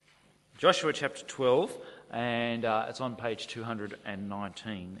Joshua chapter 12, and it's on page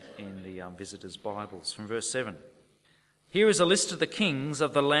 219 in the Visitors' Bibles, from verse 7. Here is a list of the kings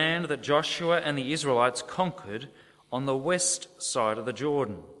of the land that Joshua and the Israelites conquered on the west side of the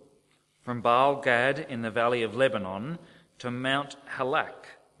Jordan, from Baal-Gad in the valley of Lebanon to Mount Halak,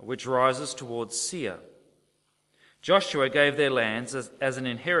 which rises towards Seir. Joshua gave their lands as an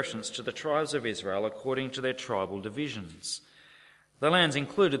inheritance to the tribes of Israel according to their tribal divisions. The lands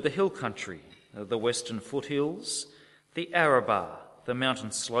included the hill country, the western foothills, the Arabah, the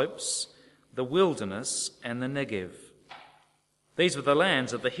mountain slopes, the wilderness, and the Negev. These were the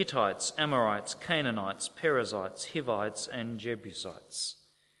lands of the Hittites, Amorites, Canaanites, Perizzites, Hivites, and Jebusites.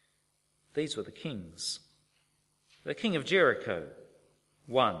 These were the kings. The king of Jericho,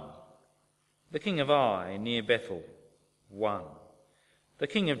 1. The king of Ai near Bethel, 1. The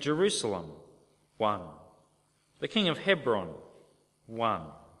king of Jerusalem, 1. The king of Hebron, 1.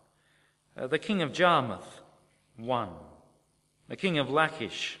 The king of Jarmuth, 1. The king of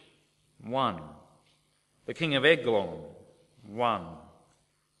Lachish, 1. The king of Eglon, 1.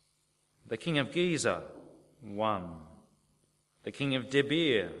 The king of Gezer, 1. The king of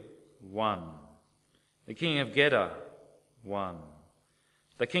Debir, 1. The king of Gedar, 1.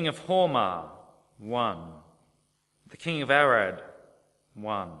 The king of Hormah, 1. The king of Arad,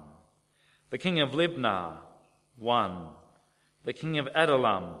 1. The king of Libnah, 1. The king of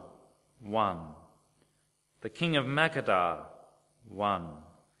Adullam, 1. The king of Makkedah, 1.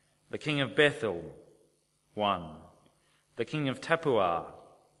 The king of Bethel, 1. The king of Tappuah,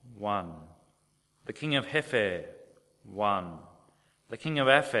 1. The king of Hepher, 1. The king of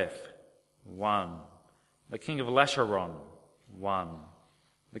Apheth, 1. The king of Lasharon, 1.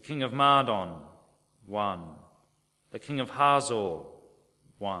 The king of Mardon, 1. The king of Hazor,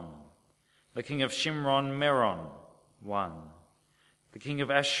 1. The king of Shimron Meron, 1. The king of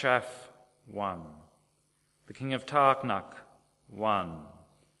Ashaph, 1. The king of Tarknach, 1.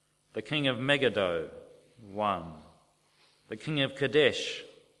 The king of Megiddo, 1. The king of Kadesh,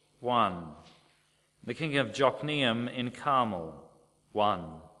 1. The king of Jokneam in Carmel, 1.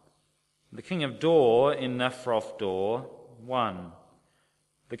 The king of Dor in Naphroth Dor, 1.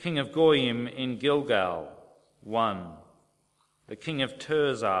 The king of Goyim in Gilgal, 1. The king of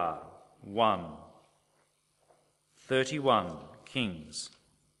Tirzah, 1. 31 kings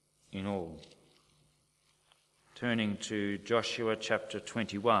in all. Turning to Joshua chapter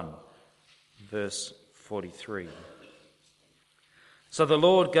 21, verse 43. So the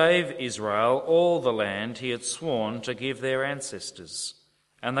Lord gave Israel all the land he had sworn to give their ancestors,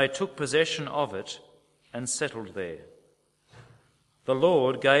 and they took possession of it and settled there. The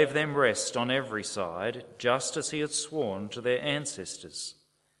Lord gave them rest on every side, just as he had sworn to their ancestors.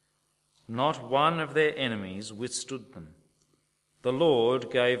 Not one of their enemies withstood them. The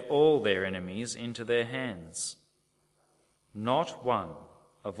Lord gave all their enemies into their hands. Not one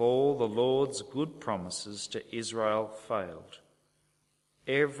of all the Lord's good promises to Israel failed.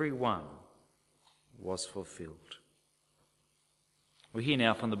 Every one was fulfilled. We hear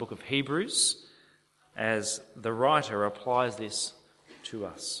now from the book of Hebrews as the writer applies this to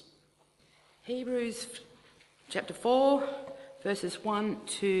us. Hebrews chapter 4, verses 1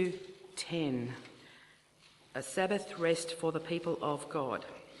 to 10. A Sabbath rest for the people of God.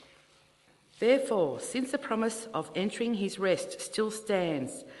 Therefore, since the promise of entering his rest still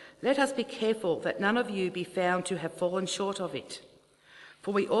stands, let us be careful that none of you be found to have fallen short of it.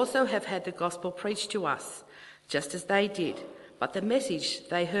 For we also have had the gospel preached to us, just as they did, but the message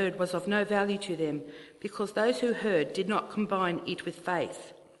they heard was of no value to them, because those who heard did not combine it with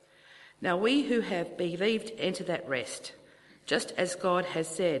faith. Now we who have believed enter that rest, just as God has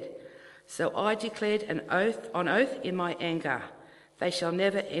said, so I declared on oath in my anger, they shall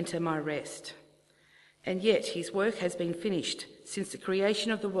never enter my rest. And yet his work has been finished since the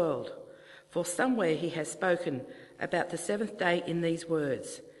creation of the world, for somewhere he has spoken about the seventh day in these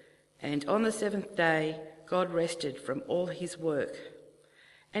words, and on the seventh day God rested from all his work.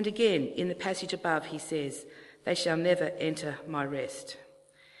 And again in the passage above he says, they shall never enter my rest.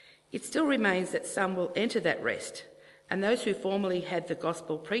 It still remains that some will enter that rest, and those who formerly had the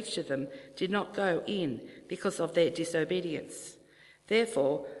gospel preached to them did not go in because of their disobedience.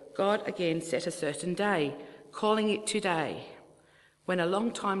 Therefore, God again set a certain day, calling it today, when a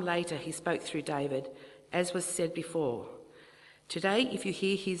long time later he spoke through David, as was said before. Today, if you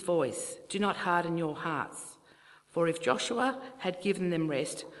hear his voice, do not harden your hearts. For if Joshua had given them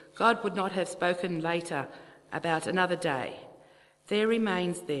rest, God would not have spoken later about another day. There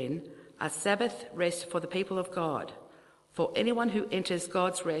remains then a Sabbath rest for the people of God. For anyone who enters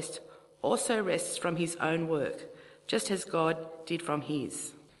God's rest also rests from his own work, just as God did from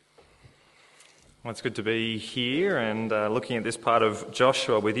his. Well, it's good to be here and looking at this part of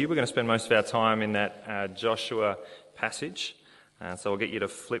Joshua with you. We're going to spend most of our time in that Joshua passage. So I'll get you to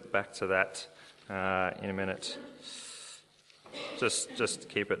flip back to that in a minute. Just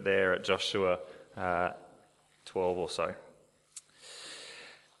keep it there at Joshua 12 or so.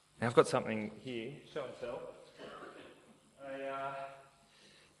 Now I've got something here. Show and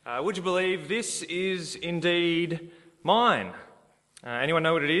tell. Would you believe this is indeed mine? Anyone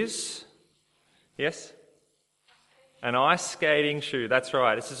know what it is? Yes? An ice skating shoe, that's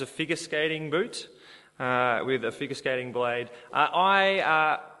right. This is a figure skating boot with a figure skating blade.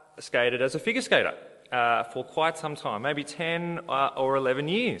 I skated as a figure skater for quite some time, maybe 10 or 11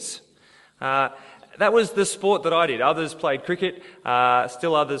 years. That was the sport that I did. Others played cricket,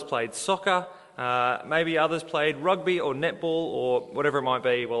 still others played soccer, maybe others played rugby or netball or whatever it might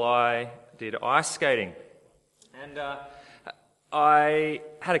be. Well, I did ice skating. And I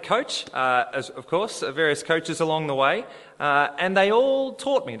had a coach, of course, various coaches along the way, and they all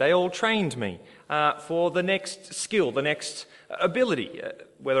taught me, they all trained me for the next skill, the next ability,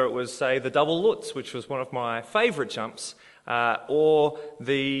 whether it was, say, the double lutz, which was one of my favourite jumps, or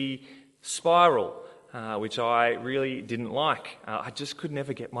the spiral, which I really didn't like. I just could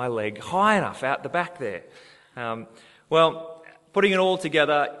never get my leg high enough out the back there. Putting it all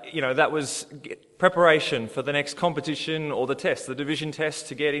together, that was preparation for the next competition or the test, the division test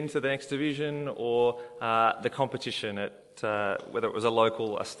to get into the next division, or the competition at whether it was a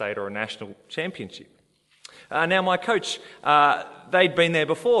local, a state or a national championship. Now my coach, they'd been there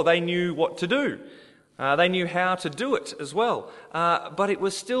before. They knew what to do. They knew how to do it as well. But it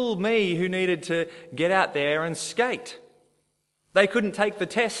was still me who needed to get out there and skate. They couldn't take the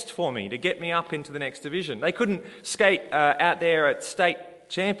test for me to get me up into the next division. They couldn't skate out there at state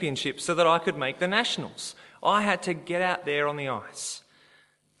championships so that I could make the nationals. I had to get out there on the ice,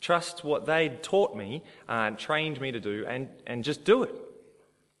 trust what they'd taught me and trained me to do, and just do it.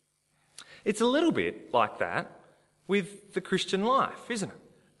 It's a little bit like that with the Christian life, isn't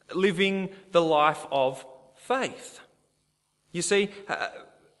it? Living the life of faith. You see,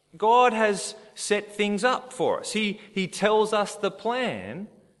 God has set things up for us. He tells us the plan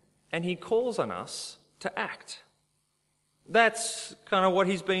and he calls on us to act. That's kind of what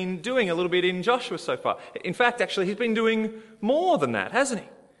he's been doing a little bit in Joshua so far. In fact, actually, he's been doing more than that, hasn't he?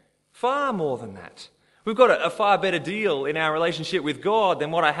 Far more than that. We've got a far better deal in our relationship with God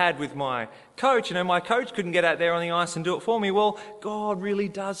than what I had with my coach. My coach couldn't get out there on the ice and do it for me. Well, God really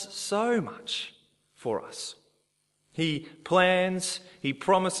does so much for us. He plans, he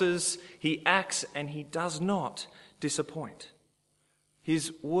promises, he acts, and he does not disappoint.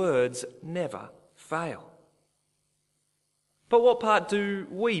 His words never fail. But what part do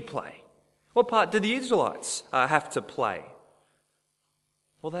we play? What part do the Israelites have to play?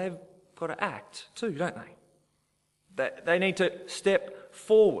 Well, they've got to act too, don't they? They need to step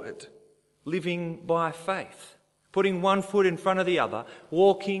forward, living by faith, putting one foot in front of the other,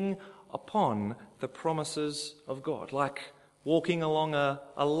 walking upon the promises of God, like walking along a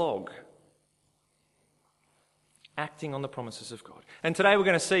log, acting on the promises of God. And today we're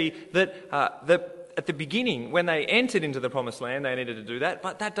going to see that at the beginning, when they entered into the promised land, they needed to do that,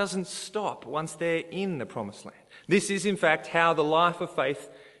 but that doesn't stop once they're in the promised land. This is, in fact, how the life of faith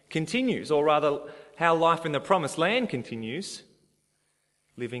continues, or rather, how life in the promised land continues,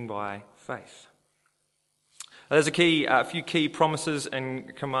 living by faith. There's a few key promises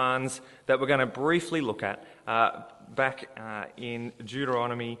and commands that we're going to briefly look at back in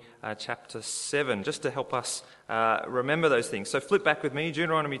Deuteronomy chapter 7, just to help us remember those things. So flip back with me,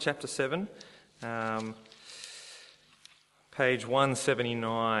 Deuteronomy chapter 7, page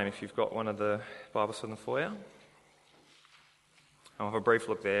 179, if you've got one of the Bibles from the foyer. I'll have a brief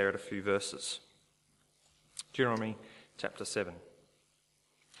look there at a few verses. Deuteronomy chapter 7.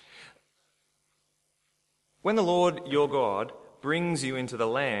 When the Lord your God brings you into the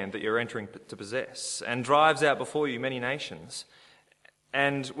land that you're entering to possess and drives out before you many nations,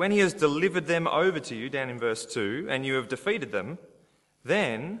 and when he has delivered them over to you, down in verse 2, and you have defeated them,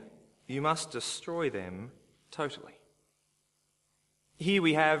 then you must destroy them totally. Here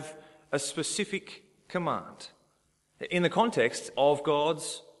we have a specific command in the context of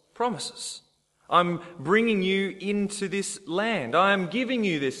God's promises. I'm bringing you into this land. I am giving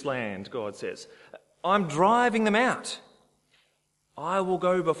you this land, God says. I'm driving them out. I will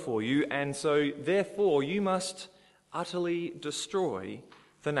go before you, and so therefore you must utterly destroy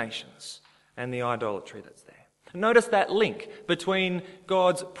the nations and the idolatry that's there. Notice that link between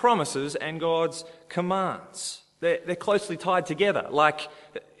God's promises and God's commands. They're closely tied together. Like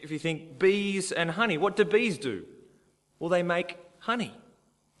if you think bees and honey, what do bees do? Well, they make honey.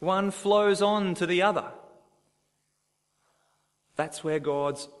 One flows on to the other. That's where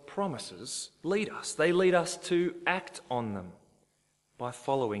God's promises lead us. They lead us to act on them by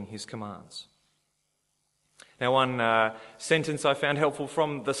following his commands. Now, one sentence I found helpful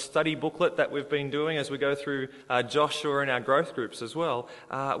from the study booklet that we've been doing as we go through Joshua in our growth groups as well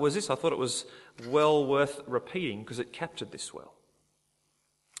was this. I thought it was well worth repeating because it captured this well.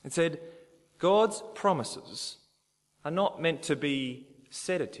 It said, God's promises are not meant to be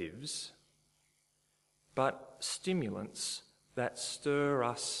sedatives, but stimulants that stir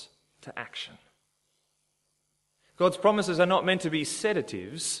us to action. God's promises are not meant to be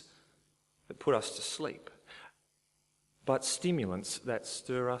sedatives that put us to sleep, but stimulants that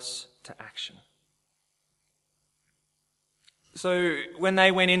stir us to action. So when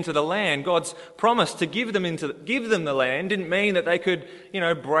they went into the land, God's promise to give them the land didn't mean that they could,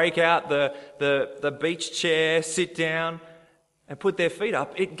 break out the beach chair, sit down and put their feet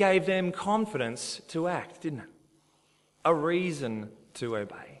up. It gave them confidence to act, didn't it? A reason to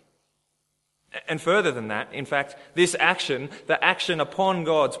obey. And further than that, in fact, this action, the action upon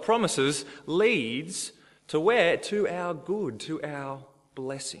God's promises, leads to where? To our good, to our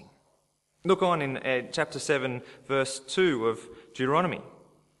blessing. Look on in chapter 7, verse 2 of Deuteronomy.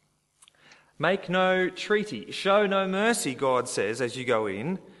 Make no treaty, show no mercy, God says, as you go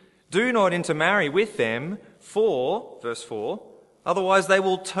in. Do not intermarry with them, for, verse 4, otherwise they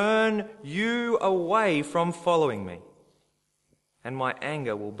will turn you away from following me, and my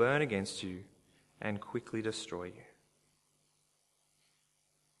anger will burn against you and quickly destroy you.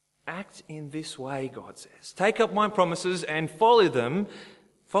 Act in this way, God says. Take up my promises and follow them.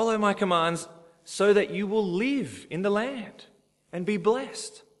 Follow my commands so that you will live in the land and be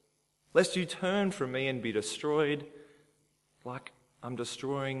blessed, lest you turn from me and be destroyed like I'm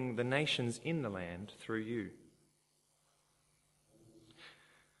destroying the nations in the land through you.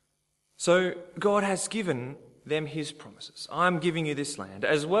 So God has given them his promises. I'm giving you this land,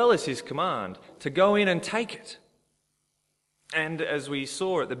 as well as his command to go in and take it. And as we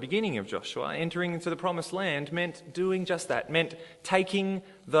saw at the beginning of Joshua, entering into the promised land meant doing just that, meant taking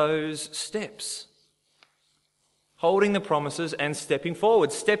those steps. Holding the promises and stepping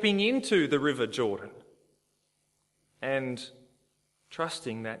forward, stepping into the river Jordan. And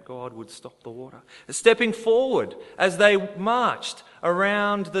trusting that God would stop the water. Stepping forward as they marched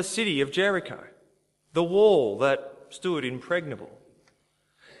around the city of Jericho, the wall that stood impregnable.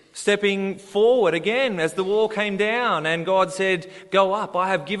 Stepping forward again as the wall came down and God said, go up, I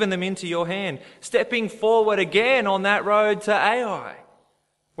have given them into your hand. Stepping forward again on that road to Ai,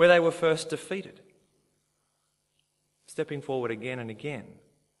 where they were first defeated. Stepping forward again and again,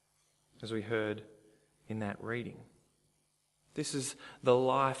 as we heard in that reading. This is the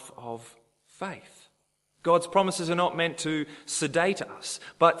life of faith. God's promises are not meant to sedate us,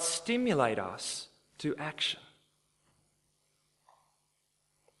 but stimulate us to action.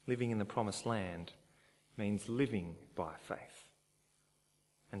 Living in the promised land means living by faith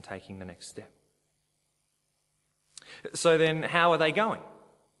and taking the next step. So then, how are they going?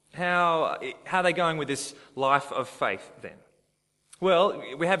 How are they going with this life of faith then? Well,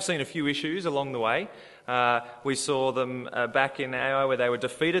 we have seen a few issues along the way. We saw them back in Ai where they were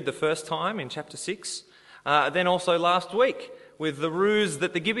defeated the first time in chapter 6. Then also last week with the ruse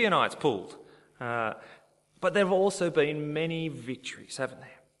that the Gibeonites pulled. But there have also been many victories, haven't there?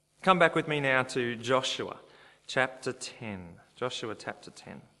 Come back with me now to Joshua chapter 10. Joshua chapter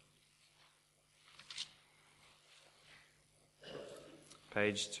 10.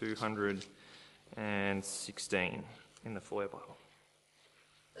 Page 216 in the Foyer Bible.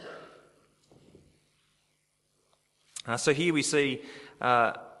 So here we see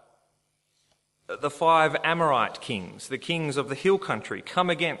the 5 Amorite kings, the kings of the hill country, come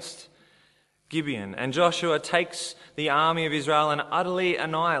against Gibeon, and Joshua takes the army of Israel and utterly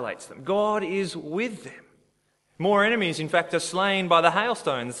annihilates them. God is with them. More enemies, in fact, are slain by the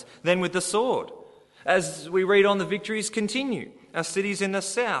hailstones than with the sword. As we read on, the victories continue. Our cities in the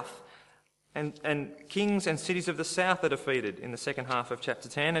south and kings and cities of the south are defeated in the second half of chapter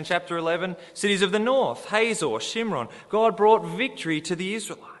 10. And chapter 11, cities of the north, Hazor, Shimron. God brought victory to the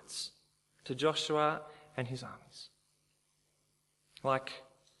Israelites, to Joshua and his armies. Like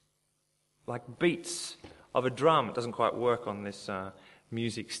beats of a drum. It doesn't quite work on this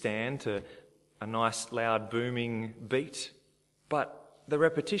music stand to a nice loud booming beat, but the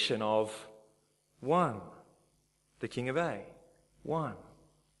repetition of 1, the king of Ai, 1,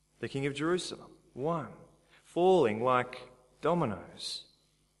 the king of Jerusalem, 1, falling like dominoes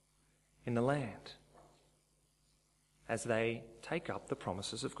in the land as they take up the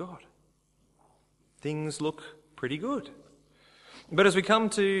promises of God. Things look pretty good. But as we come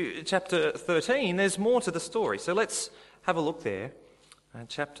to chapter 13, there's more to the story. So let's have a look there at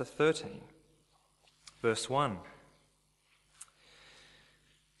chapter 13, verse 1.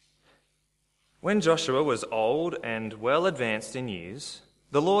 When Joshua was old and well advanced in years,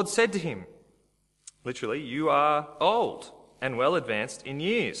 the Lord said to him, literally, you are old and well advanced in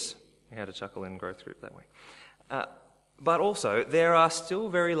years. I had a chuckle in growth group that way. But also, there are still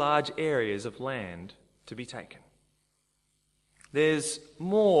very large areas of land to be taken. There's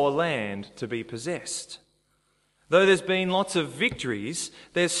more land to be possessed. Though there's been lots of victories,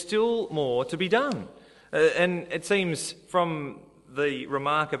 there's still more to be done. And it seems from the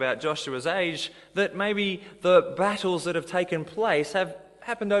remark about Joshua's age that maybe the battles that have taken place have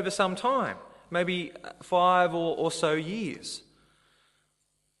happened over some time, maybe 5 or so years.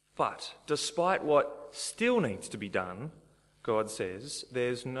 But despite what still needs to be done, God says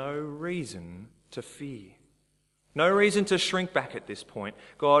there's no reason to fear. No reason to shrink back at this point.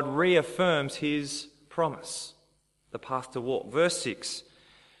 God reaffirms his promise, the path to walk. Verse 6,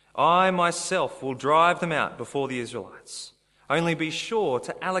 I myself will drive them out before the Israelites. Only be sure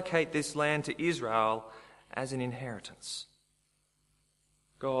to allocate this land to Israel as an inheritance.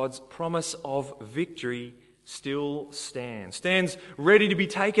 God's promise of victory still stands ready to be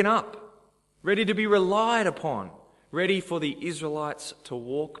taken up, ready to be relied upon, ready for the Israelites to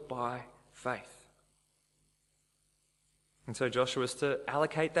walk by faith. And so Joshua was to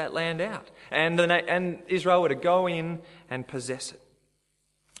allocate that land out, and Israel were to go in and possess it.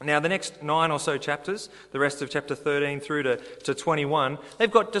 Now, the next 9 or so chapters, the rest of chapter 13 through to 21,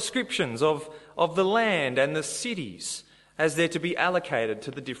 they've got descriptions of the land and the cities as they're to be allocated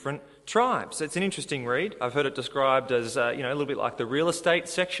to the different tribes. It's an interesting read. I've heard it described as a little bit like the real estate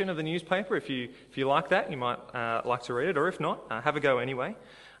section of the newspaper. If you like that, you might like to read it, or if not, have a go anyway.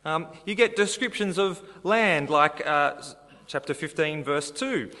 You get descriptions of land like chapter 15, verse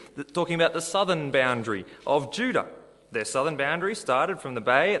 2, talking about the southern boundary of Judah. Their southern boundary started from the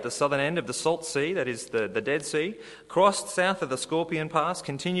bay at the southern end of the Salt Sea, that is the Dead Sea, crossed south of the Scorpion Pass,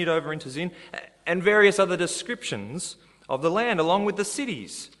 continued over into Zin, and various other descriptions of the land, along with the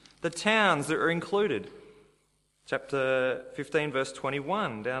cities, the towns that are included. Chapter 15, verse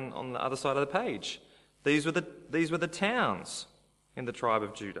 21, down on the other side of the page. These were the towns in the tribe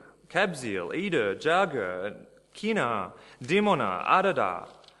of Judah: Kabzeel, Eder, Jagur, Kinah, Dimonah, Adada,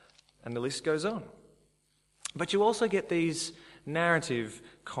 and the list goes on. But you also get these narrative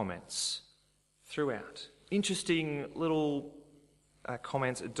comments throughout. Interesting little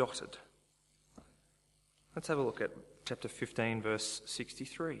comments dotted. Let's have a look at chapter 15, verse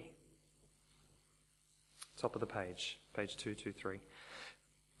 63. Top of the page 223.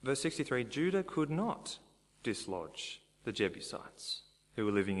 Verse 63, Judah could not dislodge the Jebusites who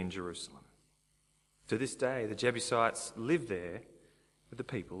were living in Jerusalem. To this day, the Jebusites live there with the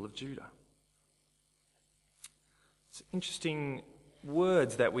people of Judah. It's interesting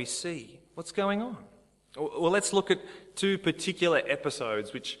words that we see. What's going on? Well, let's look at 2 particular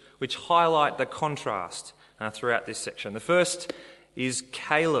episodes which highlight the contrast throughout this section. The first is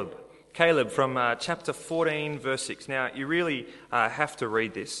Caleb. Caleb from chapter 14, verse 6. Now, you really have to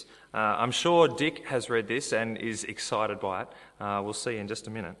read this. I'm sure Dick has read this and is excited by it. We'll see in just a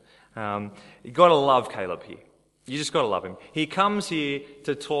minute. You've got to love Caleb here. You just got to love him. He comes here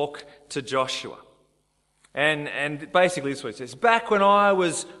to talk to Joshua. And basically this is what it says. Back when I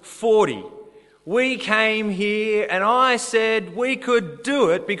was 40, we came here and I said we could do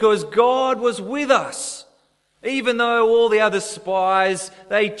it because God was with us. Even though all the other spies,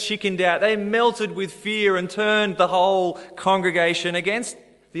 they chickened out, they melted with fear and turned the whole congregation against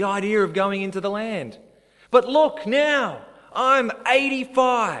the idea of going into the land. But look now, I'm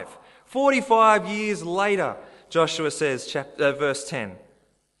 85, 45 years later, Joshua says, verse 10.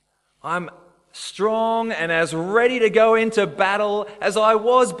 I'm strong and as ready to go into battle as I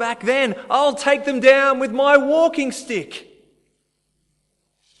was back then. I'll take them down with my walking stick.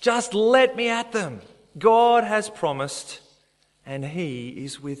 Just let me at them. God has promised and he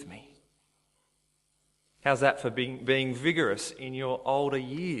is with me. How's that for being vigorous in your older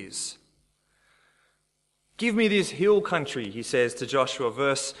years? Give me this hill country, he says to Joshua,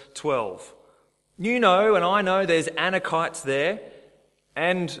 verse 12. You know and I know there's Anakites there,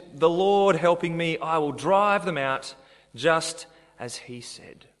 and the Lord helping me, I will drive them out just as he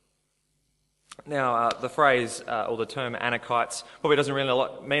said. Now, the phrase or the term Anakites probably doesn't really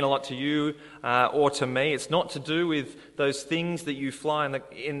mean a lot to you or to me. It's not to do with those things that you fly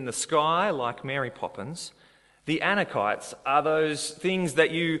in the sky like Mary Poppins. The Anakites are those things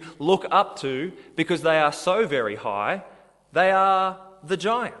that you look up to because they are so very high. They are the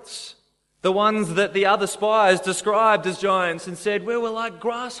giants. The ones that the other spies described as giants and said, we were like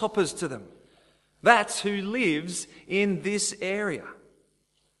grasshoppers to them. That's who lives in this area.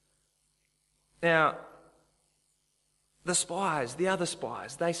 Now, the other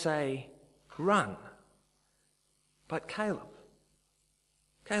spies, they say, run. But Caleb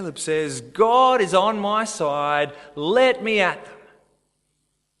says, God is on my side, let me at them.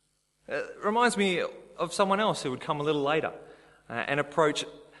 It reminds me of someone else who would come a little later and approach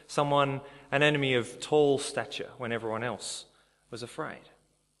an enemy of tall stature when everyone else was afraid.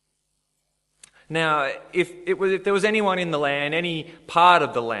 Now, if there was anyone in the land, any part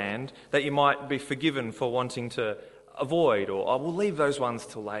of the land that you might be forgiven for wanting to avoid, or we'll leave those ones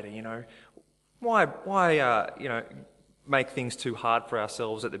till later, why make things too hard for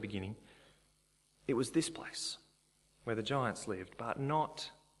ourselves at the beginning? It was this place where the giants lived, but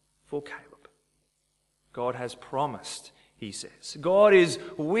not for Caleb. God has promised, he says. God is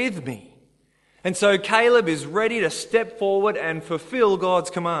with me. And so Caleb is ready to step forward and fulfill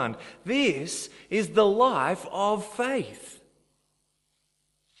God's command. This is the life of faith.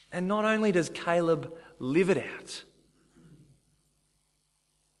 And not only does Caleb live it out,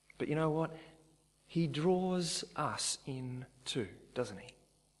 but you know what? He draws us in too, doesn't he?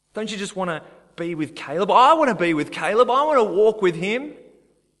 Don't you just want to be with Caleb? I want to be with Caleb. I want to walk with him,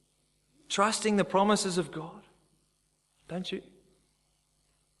 trusting the promises of God. Don't you?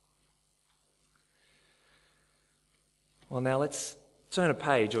 Well, now let's turn a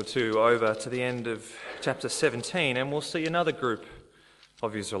page or two over to the end of chapter 17 and we'll see another group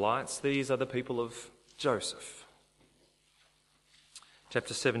of Israelites. These are the people of Joseph.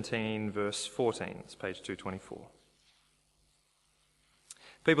 Chapter 17, verse 14. It's page 224.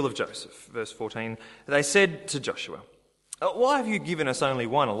 People of Joseph, verse 14. They said to Joshua, why have you given us only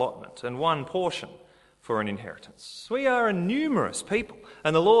one allotment and one portion for an inheritance? We are a numerous people,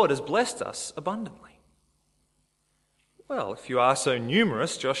 and the Lord has blessed us abundantly. Well, if you are so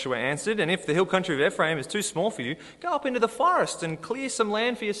numerous, Joshua answered, and if the hill country of Ephraim is too small for you, go up into the forest and clear some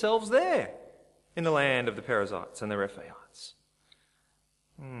land for yourselves there, in the land of the Perizzites and the Rephaites.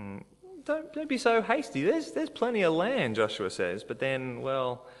 Don't be so hasty. There's plenty of land, Joshua says, but then,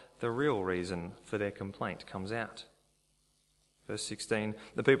 well, the real reason for their complaint comes out. Verse 16,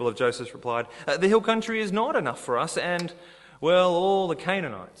 the people of Joseph replied, the hill country is not enough for us, and, well, all the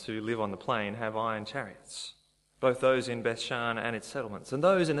Canaanites who live on the plain have iron chariots. Both those in Bethshan and its settlements, and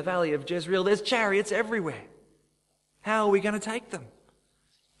those in the valley of Jezreel. There's chariots everywhere. How are we going to take them?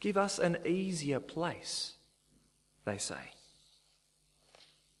 Give us an easier place, they say.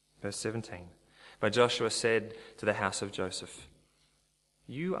 Verse 17. But Joshua said to the house of Joseph,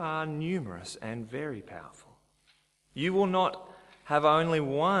 you are numerous and very powerful. You will not have only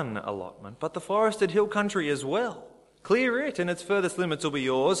one allotment, but the forested hill country as well. Clear it, and its furthest limits will be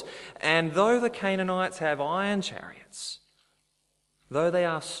yours. And though the Canaanites have iron chariots, though they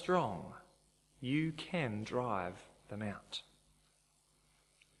are strong, you can drive them out.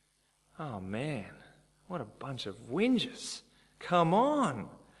 Oh man, what a bunch of whingers. Come on.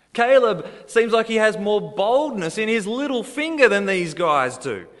 Caleb seems like he has more boldness in his little finger than these guys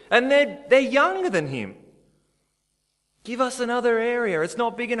do. And they're younger than him. Give us another area. It's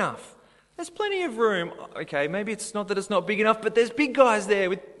not big enough. There's plenty of room. Okay, maybe it's not that it's not big enough, but there's big guys there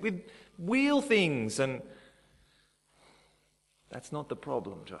with wheel things, and that's not the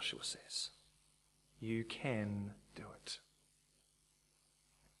problem, Joshua says. You can do it.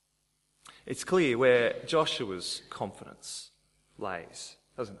 It's clear where Joshua's confidence lays,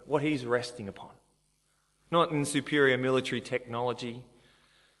 doesn't it? What he's resting upon. Not in superior military technology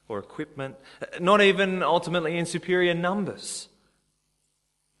or equipment, not even ultimately in superior numbers,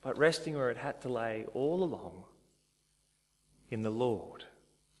 but resting where it had to lay all along, in the Lord,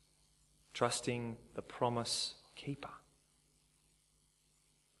 trusting the promise keeper,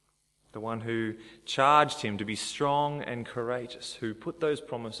 the one who charged him to be strong and courageous, who put those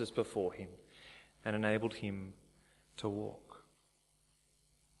promises before him and enabled him to walk.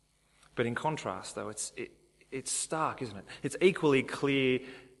 But in contrast, though, it's stark, isn't it? It's equally clear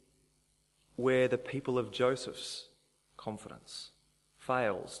where the people of Joseph's confidence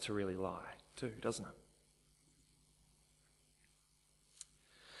fails to really lie too, doesn't it?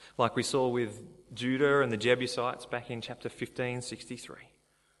 Like we saw with Judah and the Jebusites back in chapter 15:63.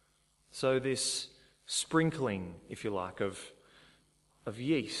 So this sprinkling, if you like, of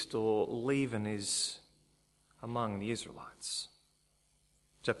yeast or leaven is among the Israelites.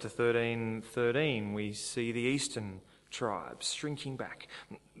 Chapter 13:13, we see the eastern tribes shrinking back.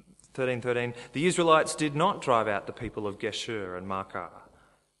 13:13, the Israelites did not drive out the people of Geshur and Maacah,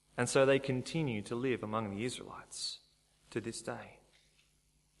 and so they continue to live among the Israelites to this day.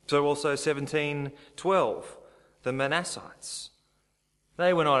 So also 1712, the Manassites.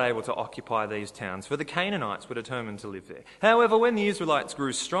 They were not able to occupy these towns, for the Canaanites were determined to live there. However, when the Israelites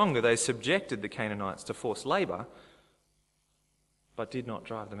grew stronger, they subjected the Canaanites to forced labour, but did not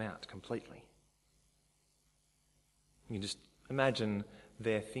drive them out completely. You can just imagine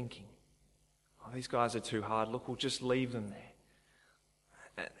their thinking. Oh, these guys are too hard. Look, we'll just leave them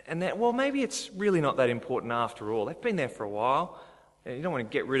there. And that, well, maybe it's really not that important after all. They've been there for a while. You don't want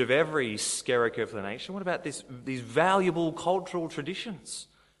to get rid of every skerrick of the nation. What about these valuable cultural traditions?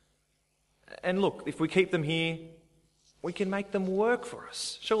 And look, if we keep them here, we can make them work for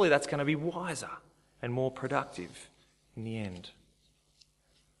us. Surely that's going to be wiser and more productive in the end.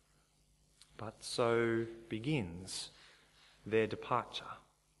 But so begins their departure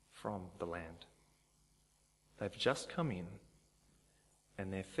from the land. They've just come in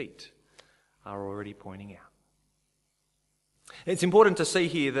and their feet are already pointing out. It's important to see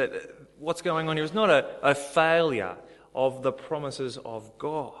here that what's going on here is not a failure of the promises of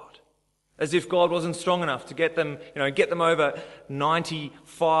God. As if God wasn't strong enough to get them over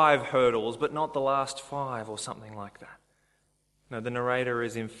 95 hurdles, but not the last 5 or something like that. No, the narrator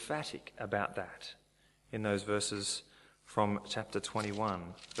is emphatic about that in those verses from chapter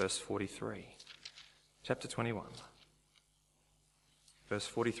 21, verse 43. Chapter 21. Verse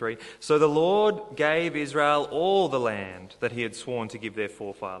 43, so the Lord gave Israel all the land that he had sworn to give their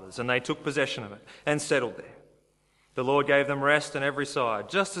forefathers, and they took possession of it and settled there. The Lord gave them rest on every side,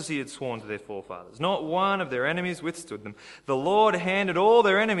 just as he had sworn to their forefathers. Not one of their enemies withstood them. The Lord handed all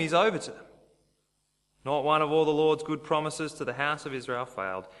their enemies over to them. Not one of all the Lord's good promises to the house of Israel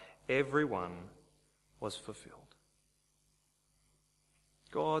failed. Every one was fulfilled.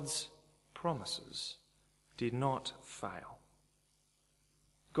 God's promises did not fail.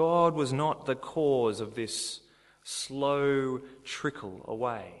 God was not the cause of this slow trickle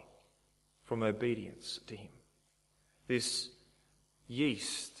away from obedience to him. This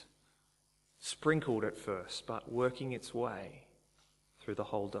yeast sprinkled at first, but working its way through the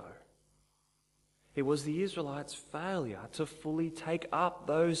whole dough. It was the Israelites' failure to fully take up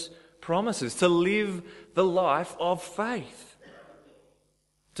those promises, to live the life of faith.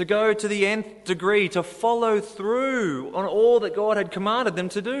 To go to the nth degree, to follow through on all that God had commanded them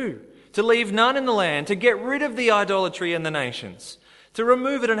to do, to leave none in the land, to get rid of the idolatry in the nations, to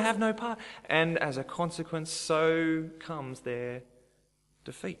remove it and have no part. And as a consequence, so comes their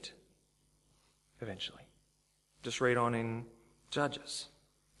defeat, eventually. Just read on in Judges,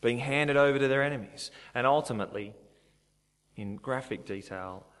 being handed over to their enemies, and ultimately, in graphic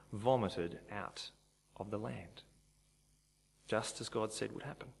detail, vomited out of the land. Just as God said would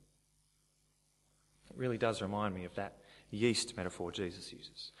happen. It really does remind me of that yeast metaphor Jesus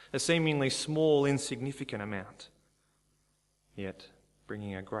uses. A seemingly small, insignificant amount, yet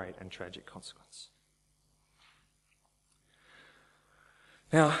bringing a great and tragic consequence.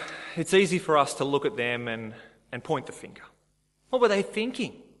 Now, it's easy for us to look at them and point the finger. What were they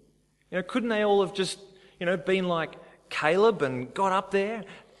thinking? Couldn't they all have just, been like Caleb and got up there?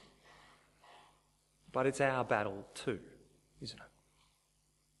 But it's our battle too, isn't it?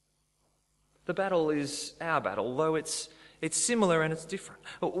 The battle is our battle, though it's similar and it's different.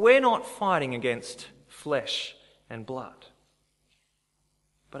 We're not fighting against flesh and blood,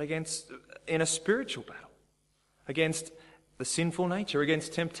 but in a spiritual battle, against the sinful nature,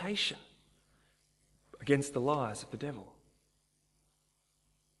 against temptation, against the lies of the devil.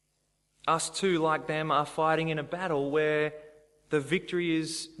 Us too, like them, are fighting in a battle where the victory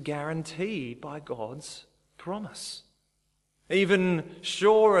is guaranteed by God's promise. Even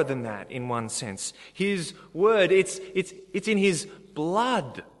surer than that, in one sense. His word, it's in his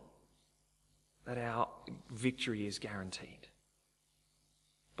blood that our victory is guaranteed.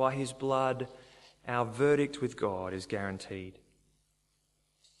 By his blood, our verdict with God is guaranteed.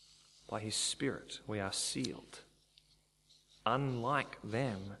 By his Spirit, we are sealed. Unlike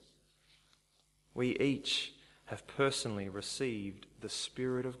them, we each have personally received the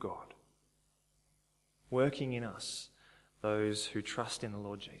Spirit of God, working in us, those who trust in the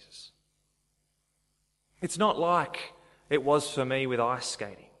Lord Jesus. It's not like it was for me with ice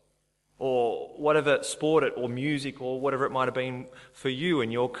skating, or whatever sport or music or whatever it might have been for you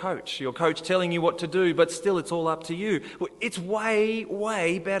and your coach telling you what to do, but still it's all up to you. It's way,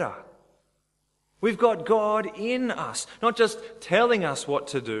 way better. We've got God in us, not just telling us what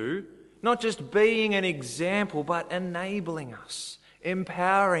to do, not just being an example, but enabling us,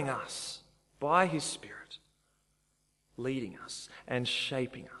 empowering us by his Spirit, leading us and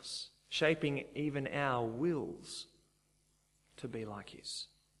shaping us, shaping even our wills to be like his.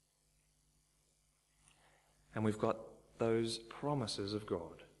 And we've got those promises of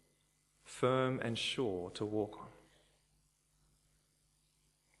God firm and sure to walk on.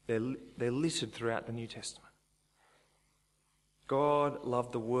 They're littered throughout the New Testament. God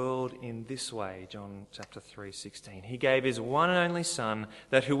loved the world in this way, John chapter 3:16. He gave his one and only Son,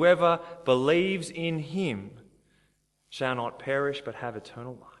 that whoever believes in him shall not perish but have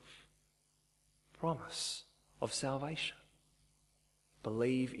eternal life. Promise of salvation.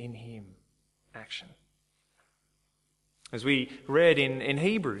 Believe in him. Action. As we read in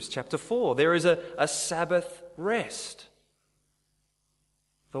Hebrews chapter 4, there is a Sabbath rest.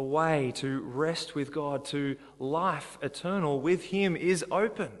 The way to rest with God, to life eternal with him, is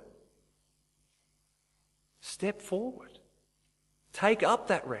open. Step forward. Take up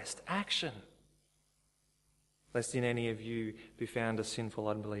that rest. Action. Lest in any of you be found a sinful,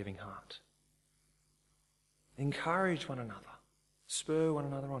 unbelieving heart. Encourage one another. Spur one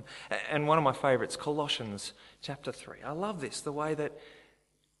another on. And one of my favourites, Colossians chapter 3. I love this, the way that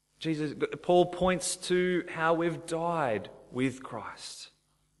Paul points to how we've died with Christ.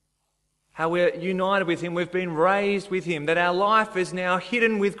 How we're united with him, we've been raised with him, that our life is now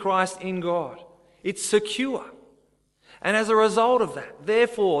hidden with Christ in God. It's secure. And as a result of that,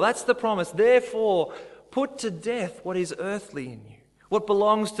 therefore, that's the promise, therefore, put to death what is earthly in you, what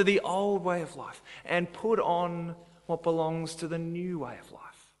belongs to the old way of life, and put on what belongs to the new way of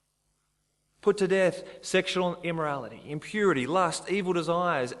life. Put to death sexual immorality, impurity, lust, evil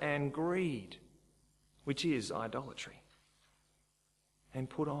desires, and greed, which is idolatry. And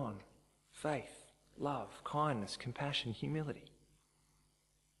put on faith, love, kindness, compassion, humility.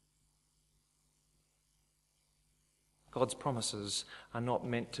 God's promises are not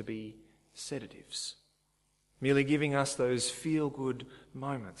meant to be sedatives, merely giving us those feel-good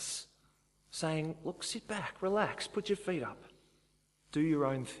moments, saying, look, sit back, relax, put your feet up, do your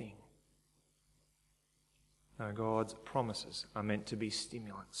own thing. No, God's promises are meant to be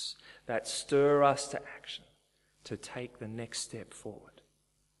stimulants that stir us to action, to take the next step forward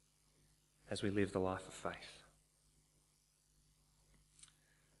as we live the life of faith.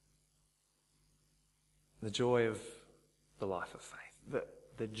 The joy of the life of faith,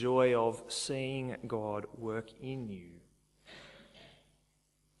 the joy of seeing God work in you,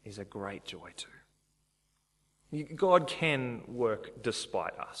 is a great joy too. God can work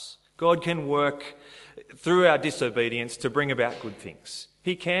despite us. God can work through our disobedience to bring about good things.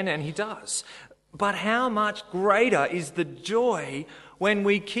 He can and he does. But how much greater is the joy when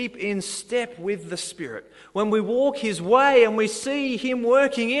we keep in step with the Spirit, when we walk his way and we see him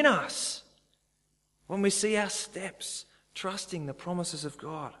working in us, when we see our steps trusting the promises of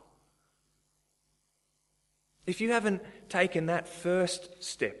God. If you haven't taken that first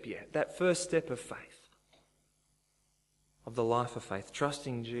step yet, that first step of faith, of the life of faith,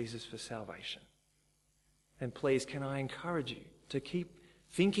 trusting Jesus for salvation, then please can I encourage you to keep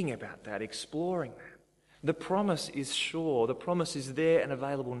thinking about that, exploring that. The promise is sure. The promise is there and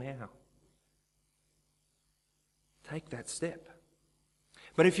available now. Take that step.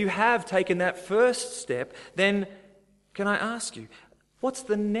 But if you have taken that first step, then can I ask you, what's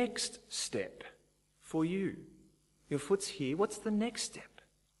the next step for you? Your foot's here. What's the next step?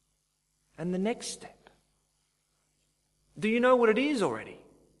 And the next step? Do you know what it is already?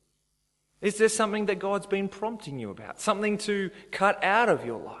 Is there something that God's been prompting you about? Something to cut out of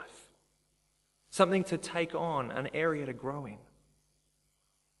your life? Something to take on, an area to grow in?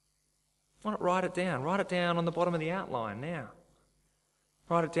 Why not write it down? Write it down on the bottom of the outline now.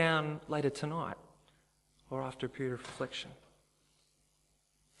 Write it down later tonight or after a period of reflection.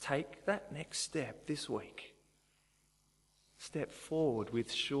 Take that next step this week. Step forward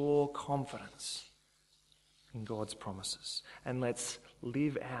with sure confidence in God's promises. And let's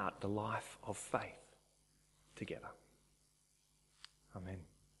live out the life of faith together. Amen.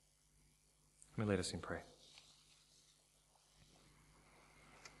 Let me lead us in prayer.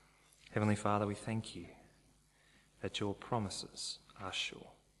 Heavenly Father, we thank you that your promises are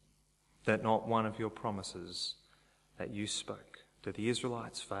sure, that not one of your promises that you spoke to the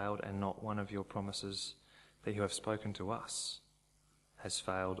Israelites failed, and not one of your promises that you have spoken to us has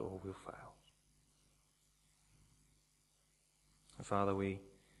failed or will fail. Father, we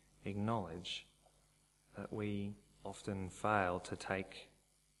acknowledge that we often fail to take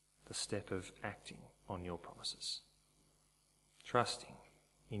the step of acting on your promises, trusting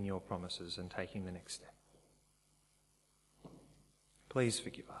in your promises and taking the next step. Please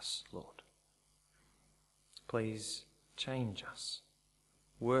forgive us, Lord. Please change us,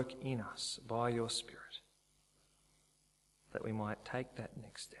 work in us by your Spirit, that we might take that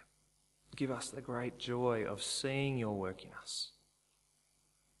next step. Give us the great joy of seeing your work in us,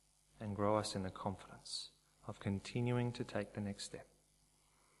 and grow us in the confidence of continuing to take the next step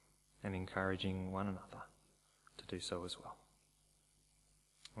and encouraging one another to do so as well.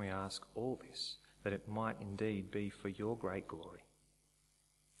 We ask all this that it might indeed be for your great glory.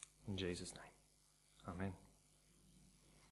 In Jesus' name, amen.